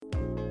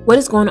What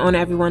is going on,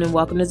 everyone, and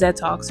welcome to Zed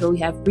Talks, where we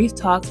have brief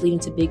talks leading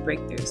to big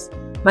breakthroughs.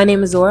 My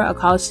name is Zora, a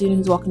college student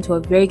who's walked into a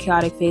very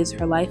chaotic phase of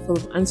her life full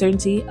of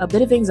uncertainty, a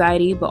bit of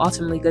anxiety, but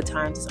ultimately good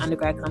times as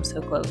undergrad comes to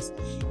a close.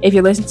 If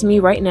you're listening to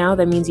me right now,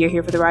 that means you're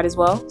here for the ride as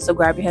well, so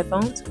grab your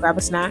headphones, grab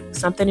a snack,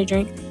 something to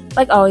drink.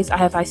 Like always, I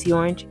have icy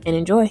orange, and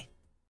enjoy.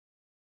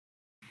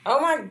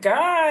 Oh my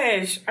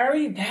gosh, are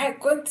we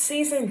back with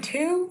season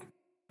 2?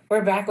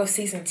 We're back with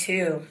season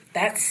 2.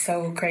 That's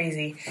so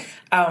crazy.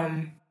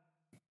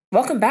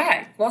 Welcome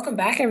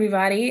back,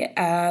 everybody.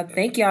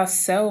 Thank y'all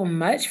so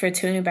much for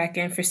tuning back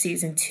in for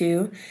season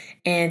 2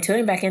 and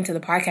tuning back into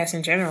the podcast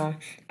in general.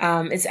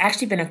 It's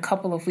actually been a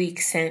couple of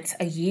weeks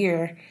a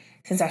year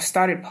since I've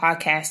started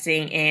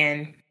podcasting,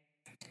 and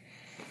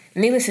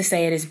needless to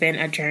say, it has been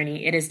a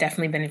journey. It has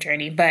definitely been a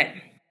journey, but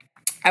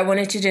I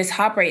wanted to just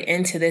hop right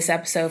into this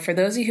episode. For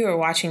those of you who are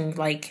watching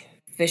like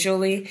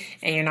visually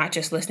and you're not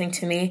just listening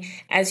to me,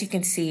 as you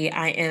can see,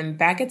 I am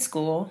back at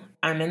school.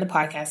 I'm in the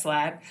podcast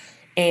lab.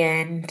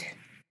 And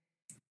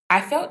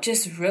I felt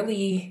just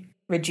really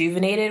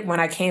rejuvenated when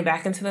I came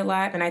back into the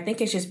lab. And I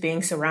think it's just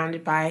being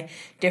surrounded by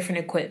different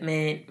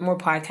equipment, more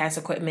podcast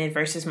equipment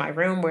versus my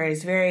room where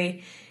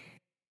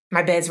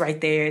my bed's right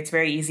there. It's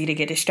very easy to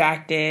get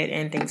distracted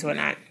and things like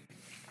that.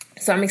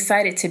 So I'm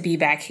excited to be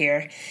back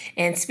here.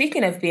 And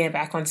speaking of being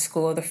back on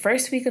school, the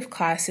first week of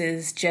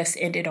classes just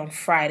ended on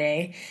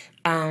Friday.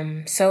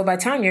 So by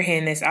the time you're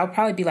hearing this, I'll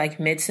probably be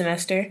like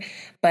mid-semester,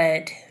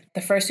 but the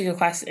first week of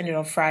classes ended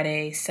on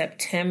Friday,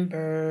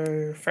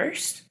 September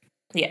 1st.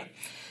 Yeah,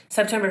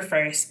 September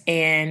 1st.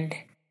 And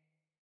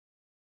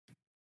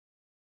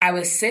I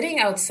was sitting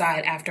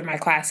outside after my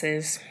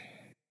classes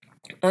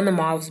on the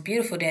mall. It was a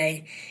beautiful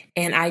day.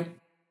 And I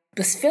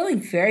was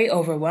feeling very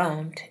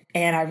overwhelmed.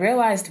 And I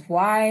realized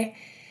why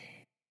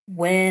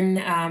when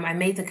I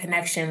made the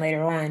connection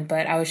later on.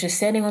 But I was just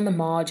sitting on the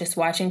mall, just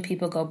watching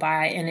people go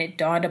by. And it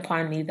dawned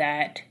upon me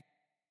that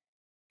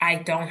I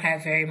don't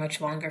have very much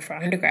longer for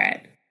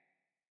undergrad.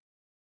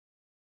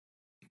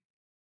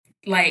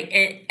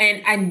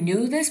 And I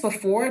knew this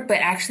before, but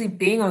actually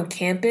being on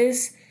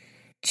campus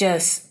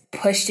just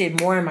pushed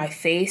it more in my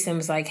face and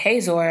was like,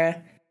 hey,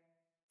 Zora,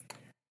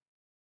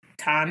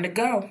 time to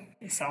go.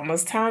 It's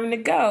almost time to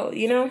go,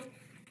 you know?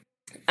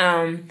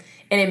 And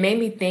it made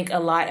me think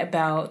a lot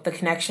about the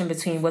connection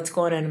between what's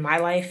going on in my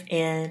life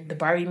and the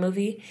Barbie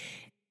movie.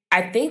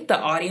 I think the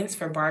audience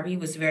for Barbie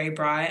was very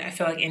broad. I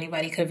feel like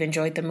anybody could have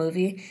enjoyed the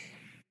movie.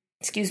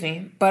 Excuse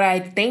me. But I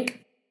think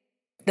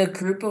the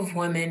group of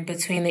women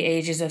between the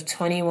ages of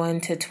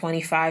 21 to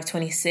 25,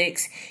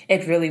 26,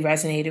 it really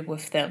resonated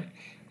with them.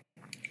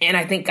 And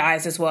I think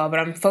guys as well, but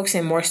I'm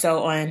focusing more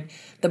so on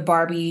the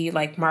Barbie,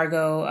 like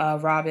Margot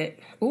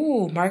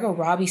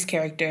Robbie's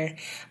character,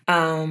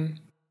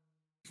 that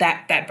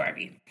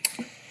Barbie.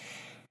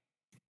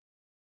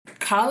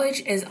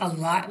 College is a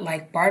lot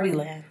like Barbie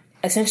Land.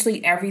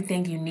 Essentially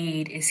everything you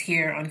need is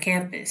here on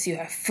campus. You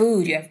have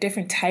food, you have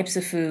different types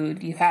of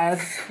food. We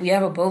have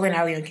a bowling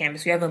alley on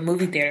campus. We have a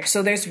movie theater.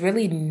 So there's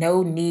really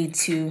no need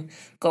to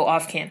go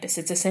off campus.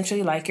 It's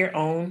essentially like your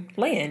own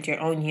land, your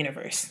own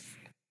universe.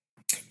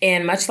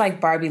 And much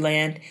like Barbie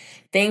Land,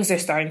 things are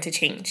starting to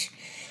change.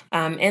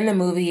 In the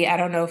movie, I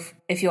don't know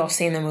if you all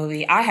seen the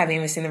movie. I haven't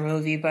even seen the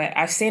movie, but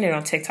I've seen it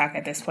on TikTok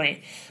at this point.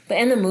 But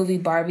in the movie,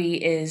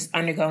 Barbie is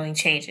undergoing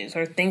changes,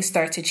 or things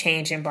start to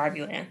change in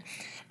Barbie Land.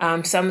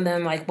 Some of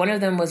them, like one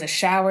of them was a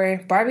shower.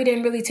 Barbie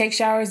didn't really take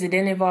showers. It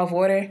didn't involve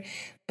water.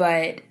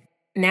 But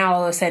now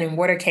all of a sudden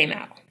water came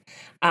out.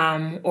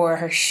 Or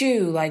her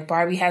shoe, like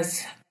Barbie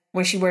has,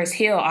 when she wears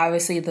heel,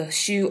 obviously the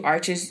shoe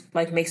arches,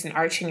 like makes an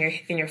arch in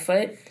your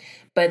foot.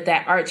 But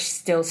that arch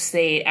still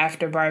stayed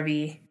after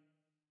Barbie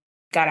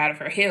got out of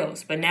her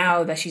heels. But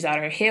now that she's out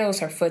of her heels,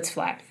 her foot's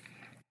flat.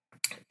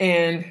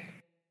 And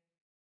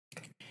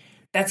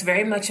that's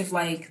very much of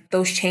like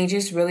those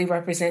changes really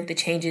represent the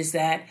changes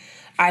that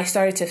I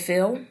started to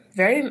feel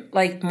very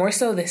like more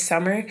so this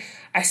summer.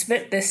 I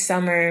spent this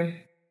summer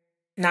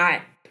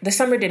the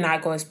summer did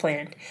not go as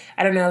planned.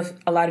 I don't know if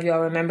a lot of y'all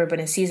remember, but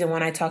in season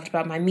 1, I talked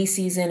about my me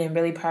season and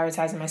really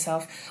prioritizing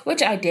myself,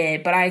 which I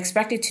did, but I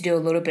expected to do a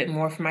little bit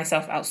more for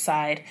myself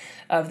outside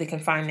of the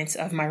confinements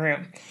of my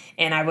room.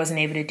 And I wasn't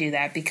able to do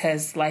that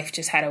because life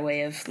just had a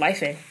way of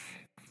lifing.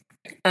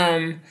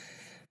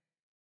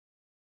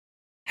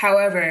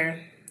 However,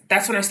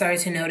 that's when I started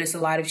to notice a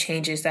lot of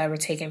changes that were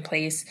taking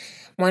place.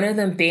 One of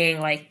them being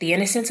like the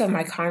innocence of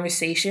my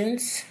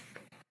conversations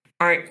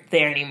aren't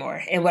there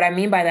anymore. And what I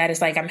mean by that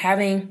is like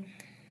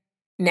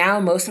now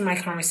most of my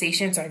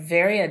conversations are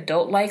very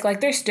adult-like.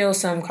 Like there's still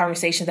some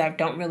conversations that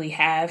don't really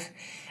have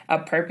a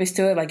purpose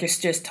to it. Like you're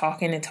just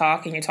talking to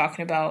talk and you're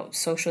talking about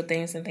social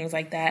things and things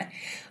like that.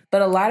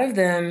 But a lot of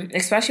them,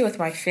 especially with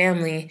my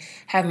family,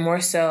 have more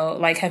so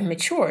like have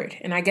matured.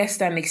 And I guess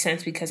that makes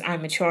sense because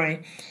I'm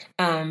maturing.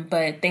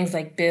 But things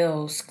like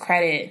bills,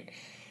 credit,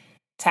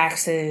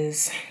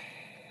 taxes,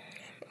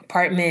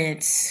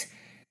 apartments,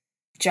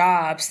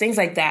 jobs, things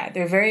like that.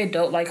 They're very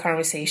adult-like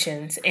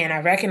conversations. And I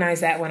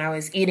recognized that when I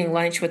was eating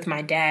lunch with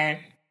my dad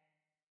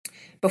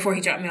before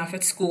he dropped me off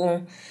at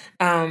school.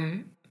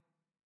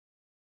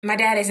 my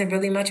dad isn't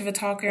really much of a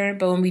talker,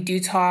 but when we do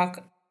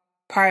talk,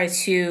 prior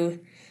to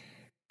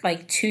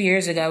like 2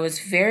 years ago, it was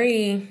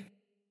very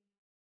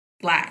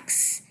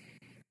lax.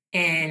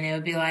 And it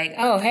would be like,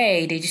 oh,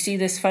 hey, did you see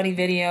this funny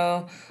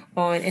video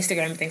on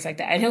Instagram and things like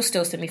that? And he'll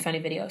still send me funny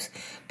videos.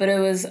 But it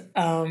was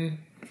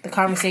the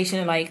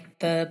conversation, like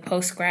the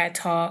post-grad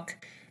talk,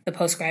 the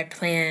post-grad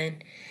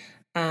plan.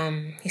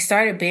 He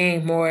started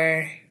being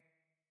more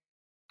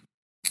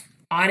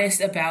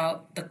honest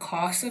about the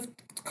cost of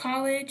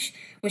college,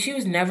 which he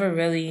was never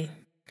really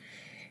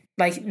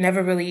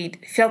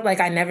felt like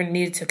I never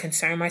needed to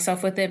concern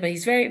myself with it, but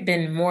he's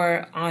been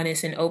more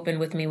honest and open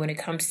with me when it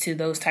comes to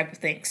those type of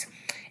things.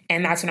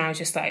 And that's when I was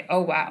just like,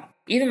 oh wow.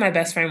 Even my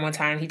best friend one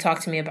time, he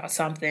talked to me about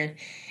something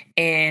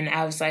and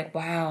I was like,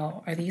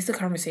 wow, are these the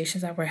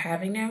conversations that we're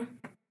having now?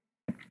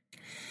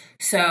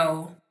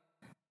 So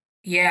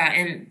yeah,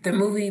 and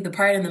the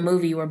part in the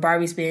movie where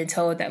Barbie's being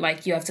told that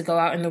like you have to go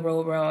out in the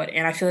real world,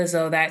 and I feel as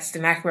though that's the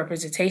lack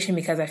representation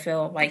because I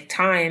feel like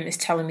time is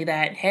telling me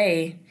that,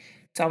 hey,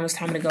 it's almost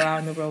time to go out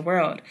in the real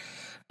world.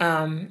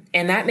 And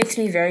that makes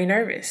me very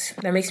nervous.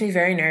 That makes me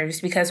very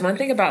nervous because one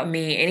thing about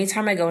me,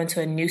 anytime I go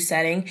into a new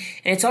setting,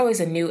 and it's always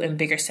a new and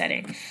bigger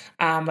setting,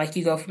 like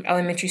you go from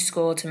elementary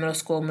school to middle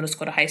school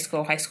to high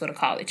school to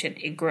college,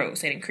 it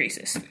grows, it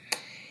increases.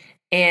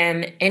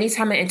 And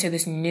anytime I enter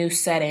this new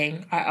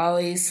setting, I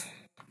always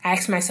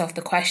ask myself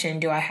the question,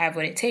 do I have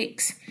what it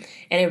takes?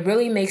 And it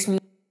really makes me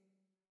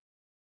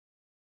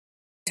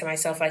to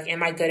myself, like,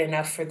 am I good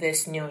enough for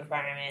this new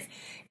environment?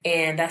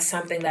 And that's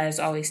something that has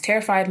always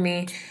terrified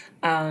me.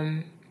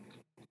 And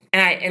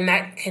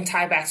that can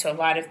tie back to a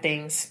lot of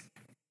things.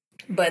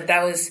 But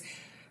that was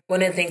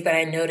one of the things that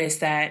I noticed,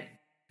 that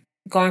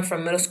going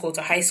from middle school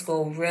to high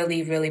school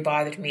really, really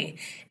bothered me.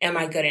 Am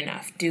I good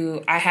enough?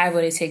 Do I have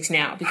what it takes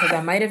now? Because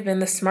I might have been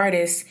the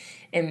smartest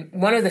and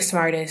one of the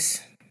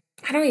smartest.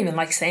 I don't even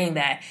like saying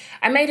that.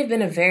 I might have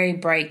been a very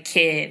bright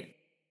kid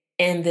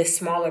in this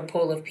smaller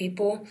pool of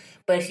people.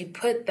 But if you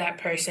put that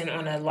person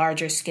on a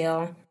larger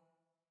scale,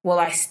 will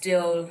I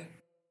still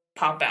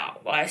pop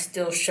out? Will I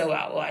still show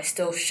out? Will I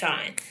still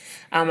shine?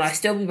 Will I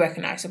still be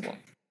recognizable?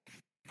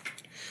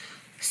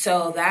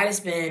 So that has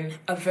been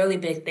a really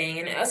big thing.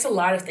 And that's a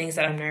lot of things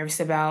that I'm nervous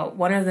about.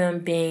 One of them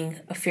being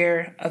a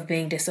fear of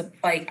being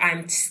disappointed.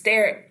 I'm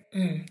scared.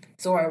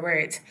 Zora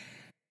words.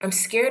 I'm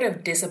scared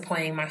of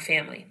disappointing my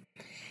family.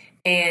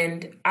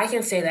 And I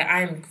can say that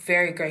I'm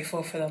very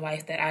grateful for the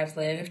life that I've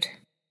lived.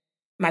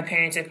 My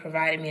parents have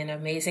provided me an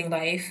amazing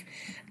life.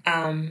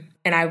 And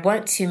I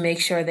want to make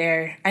sure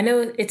I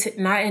know it's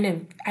not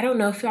I don't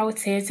know if I would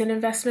say it's an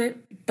investment,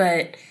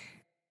 but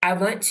I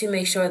want to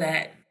make sure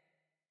that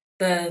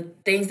the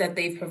things that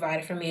they've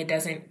provided for me, it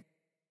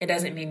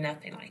doesn't mean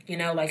nothing.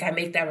 Like I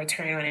make that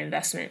return on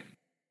investment.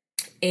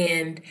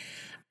 And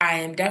I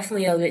am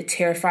definitely a bit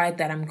terrified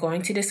that I'm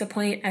going to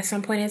disappoint at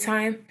some point in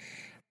time,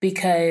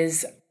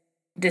 because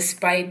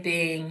despite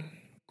being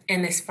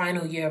in this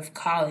final year of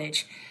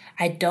college,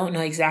 I don't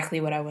know exactly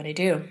what I want to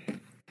do.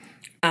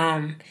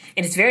 And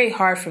it's very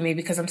hard for me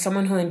because I'm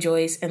someone who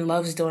enjoys and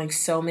loves doing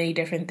so many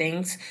different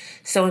things.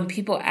 So when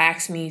people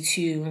ask me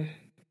to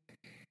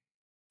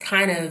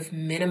kind of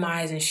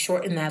minimize and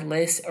shorten that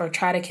list or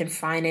try to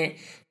confine it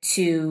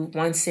to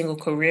one single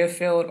career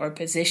field or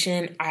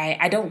position,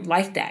 I don't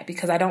like that,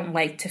 because I don't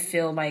like to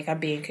feel like I'm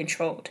being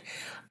controlled.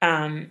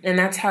 And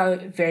that's how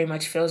it very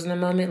much feels in the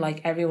moment.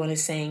 Like everyone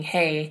is saying,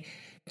 hey,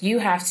 you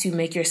have to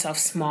make yourself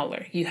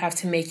smaller. You have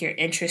to make your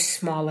interests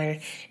smaller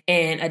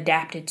and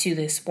adapt it to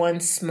this one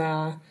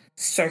small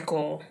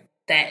circle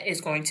that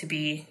is going to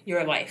be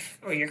your life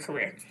or your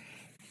career.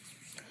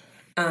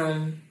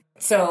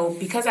 So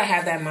because I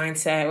have that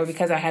mindset, or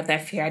because I have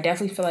that fear, I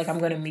definitely feel like I'm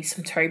going to meet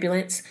some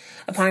turbulence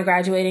upon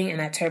graduating. And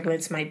that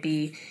turbulence might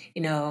be,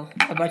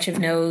 a bunch of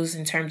no's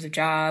in terms of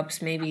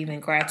jobs, maybe even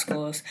grad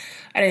schools.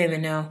 I don't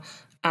even know.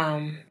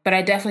 But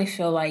I definitely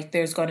feel like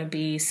there's going to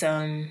be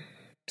some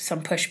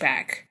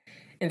pushback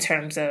in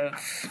terms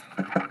of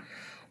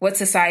what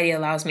society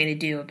allows me to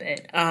do a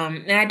bit.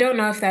 And I don't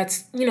know if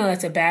that's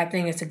a bad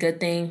thing. It's a good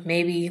thing.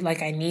 Maybe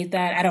like I need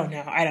that. I don't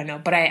know.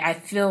 But I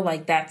feel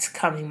like that's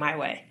coming my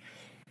way.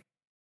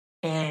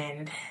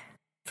 And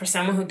for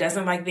someone who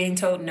doesn't like being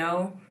told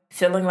no,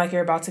 feeling like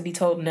you're about to be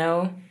told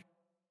no,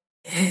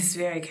 it's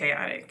very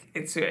chaotic.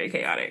 It's very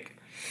chaotic.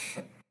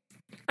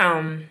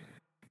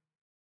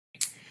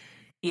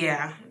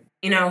 Yeah.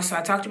 So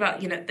I talked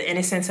about, the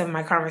innocence of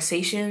my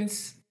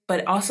conversations,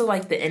 but also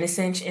like the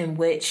innocence in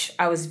which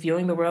I was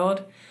viewing the world.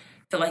 I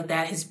feel like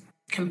that has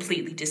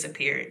completely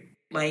disappeared.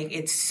 Like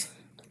it's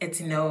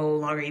no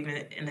longer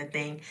even in the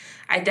thing.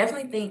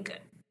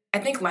 I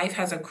think life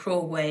has a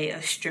cruel way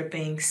of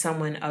stripping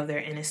someone of their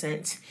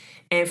innocence.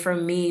 And for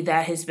me,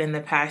 that has been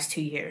the past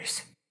 2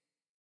 years.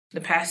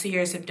 The past 2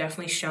 years have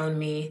definitely shown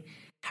me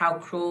how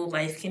cruel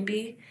life can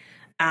be.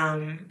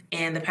 And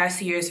the past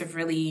 2 years have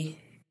really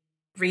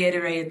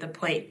reiterated the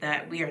point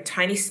that we are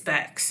tiny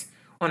specks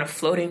on a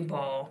floating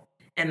ball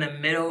in the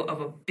middle of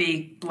a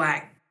big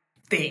black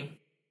thing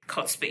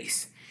called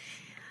space.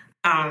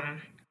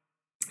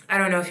 I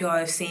don't know if you all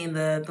have seen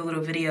the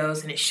little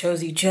videos, and it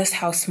shows you just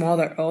how small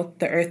the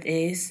earth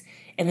is.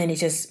 And then it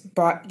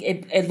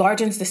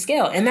largens the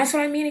scale. And that's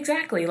what I mean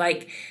exactly.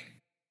 Like,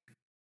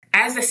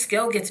 as the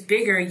scale gets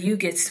bigger, you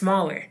get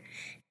smaller.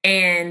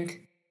 And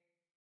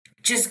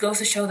just goes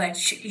to show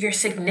that your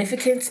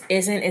significance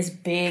isn't as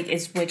big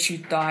as what you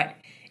thought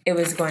it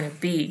was going to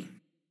be.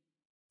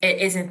 It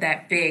isn't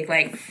that big.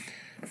 Like,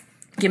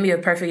 give me a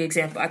perfect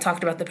example. I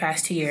talked about the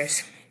past 2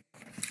 years.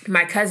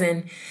 My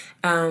cousin,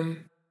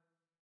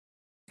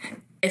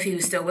 if he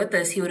was still with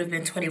us, he would have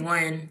been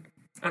 21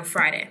 on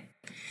Friday.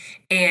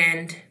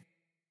 And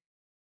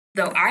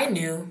though I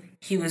knew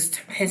his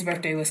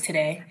birthday was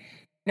today,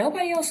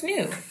 nobody else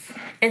knew.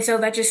 And so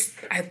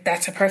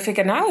that's a perfect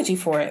analogy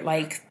for it.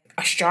 Like,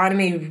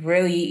 astronomy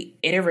really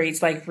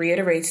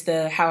reiterates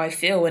how I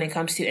feel when it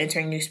comes to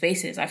entering new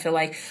spaces. I feel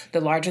like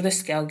the larger the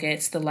scale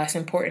gets, the less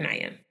important I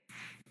am.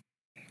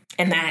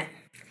 And that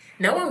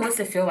no one wants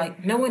to feel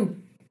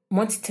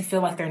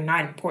like they're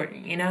not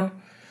important, you know?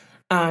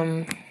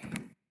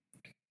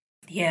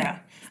 Yeah.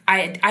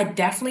 I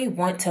definitely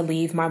want to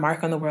leave my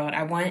mark on the world.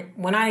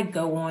 When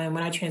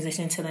I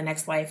transition to the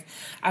next life,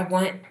 I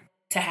want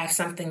to have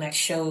something that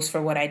shows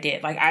for what I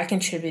did. Like, I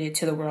contributed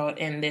to the world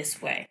in this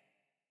way.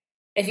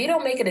 If you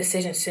don't make a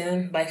decision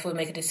soon, life will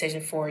make a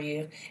decision for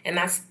you. And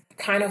that's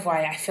kind of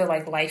why I feel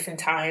like life and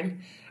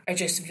time are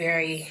just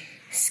very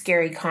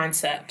scary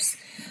concepts.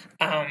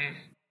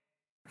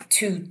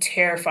 Two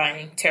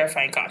terrifying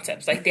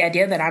concepts. Like, the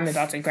idea that I'm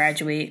about to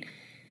graduate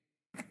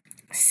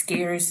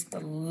scares the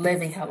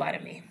living hell out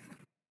of me.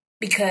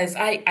 Because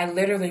I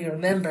literally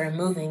remember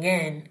moving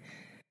in,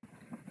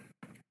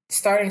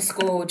 starting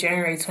school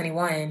January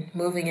 21,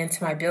 moving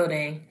into my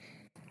building.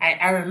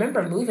 I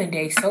remember moving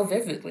day so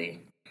vividly.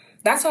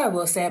 That's what I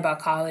will say about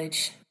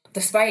college.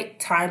 Despite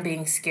time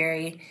being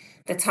scary,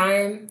 the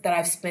time that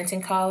I've spent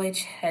in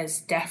college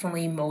has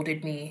definitely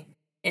molded me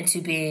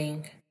into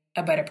being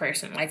a better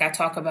person. Like, I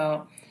talk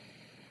about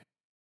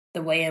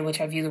the way in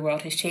which I view the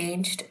world has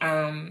changed.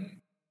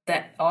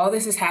 That all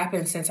this has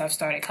happened since I've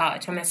started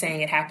college. I'm not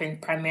saying it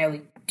happened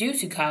primarily due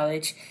to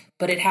college,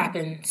 but it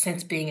happened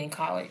since being in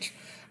college.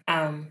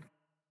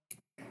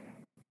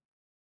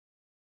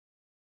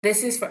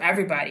 This is for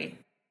everybody.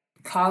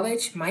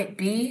 College might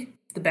be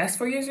the best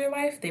 4 years of your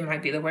life. They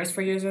might be the worst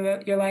 4 years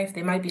of your life.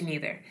 They might be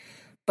neither.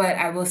 But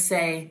I will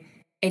say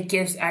it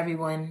gives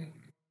everyone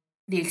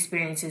the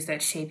experiences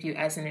that shape you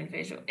as an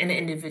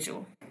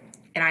individual.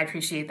 And I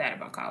appreciate that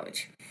about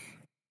college.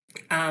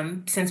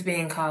 Since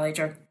being in college,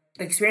 or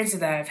the experiences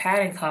that I've had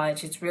in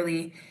college, it's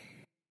really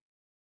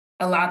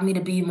allowed me to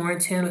be more in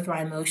tune with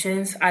my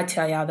emotions. I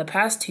tell y'all, the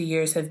past 2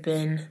 years have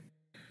been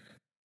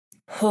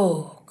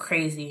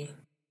crazy.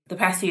 The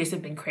past 2 years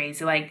have been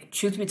crazy. Like,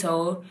 truth be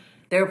told,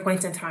 there were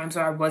points in times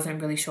where I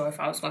wasn't really sure if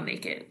I was going to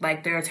make it.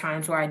 Like, there are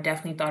times where I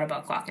definitely thought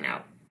about clocking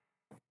out.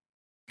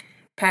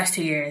 Past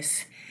 2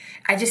 years.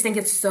 I just think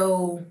it's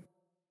so...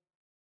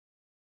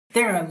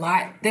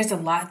 There's a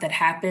lot that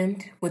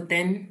happened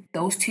within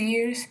those 2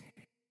 years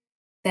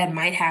that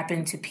might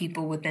happen to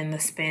people within the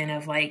span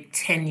of like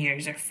 10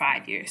 years or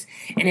 5 years.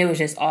 And it was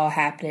just all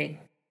happening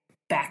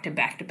back to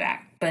back to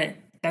back. But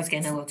that's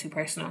getting a little too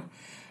personal.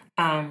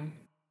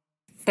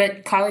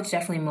 But college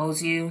definitely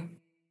molds you.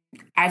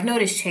 I've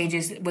noticed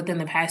changes within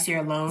the past year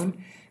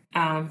alone.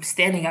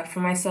 Standing up for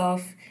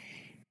myself,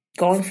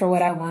 going for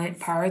what I want,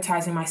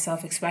 prioritizing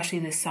myself, especially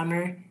this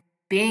summer,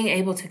 being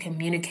able to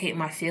communicate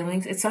my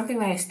feelings. It's something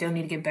that I still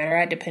need to get better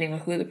at depending on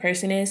who the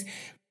person is.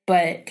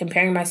 But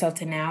comparing myself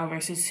to now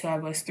versus who I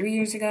was 3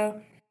 years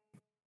ago,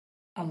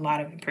 a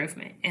lot of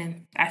improvement.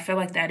 And I feel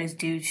like that is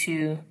due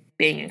to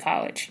being in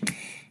college.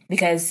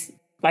 Because,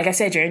 like I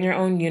said, you're in your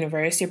own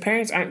universe. Your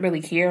parents aren't really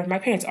here. My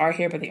parents are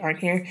here, but they aren't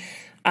here.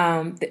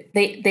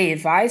 They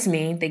advise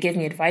me. They give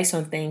me advice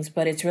on things,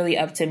 but it's really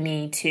up to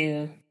me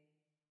to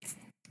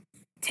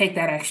take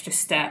that extra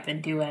step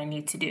and do what I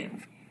need to do.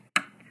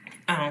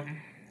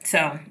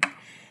 So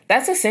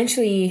that's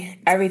essentially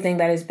everything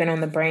that has been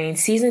on the brain.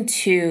 Season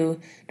 2,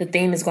 the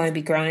theme is going to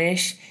be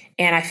grownish,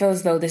 and I feel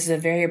as though this is a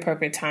very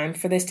appropriate time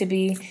for this to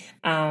be.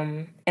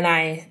 And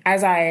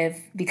as I have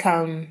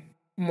become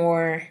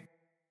more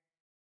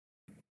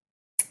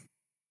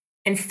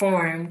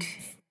informed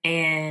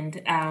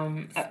and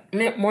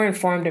more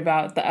informed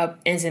about the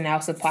ins and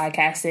outs of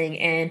podcasting,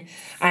 and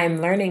I'm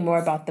learning more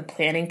about the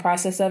planning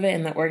process of it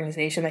and the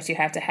organization that you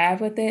have to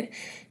have with it.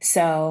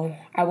 So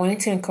I wanted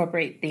to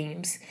incorporate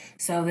themes.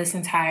 So this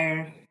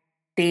entire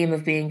theme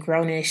of being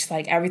grownish,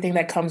 like everything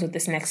that comes with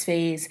this next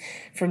phase,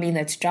 for me,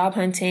 that's job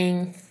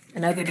hunting,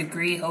 another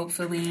degree,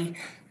 hopefully,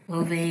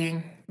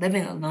 moving,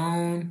 living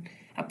alone,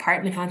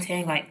 apartment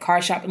hunting, like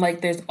car shopping,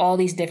 like there's all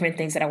these different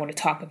things that I want to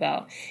talk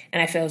about.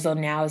 And I feel as though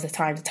now is the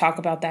time to talk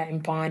about that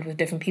and bond with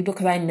different people,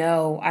 because I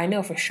know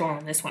for sure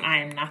on this one, I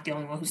am not the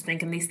only one who's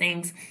thinking these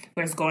things,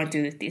 but is going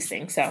through these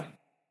things. So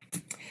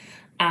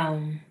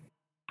I'm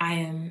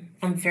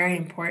I'm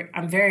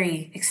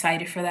very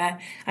excited for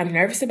that. I'm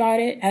nervous about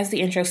it. As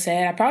the intro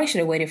said, I probably should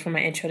have waited for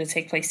my intro to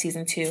take place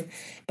season 2,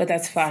 but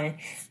that's fine.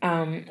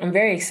 I'm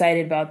very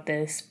excited about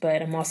this,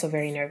 but I'm also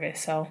very nervous.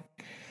 So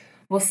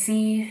we'll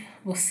see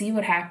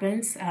what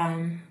happens.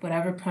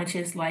 Whatever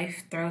punches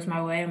life throws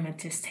my way, I'm going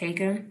to just take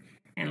them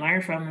and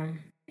learn from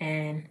them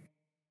and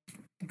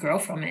grow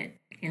from it.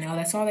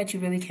 That's all that you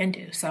really can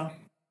do. So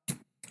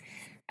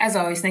as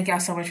always, thank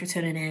y'all so much for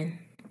tuning in.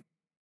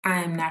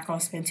 I am not going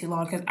to spend too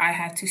long because I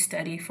have to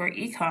study for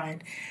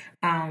econ.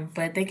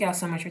 But thank y'all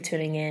so much for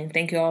tuning in.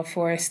 Thank you all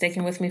for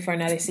sticking with me for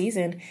another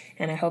season,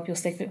 and I hope you'll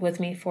stick with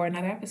me for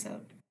another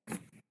episode.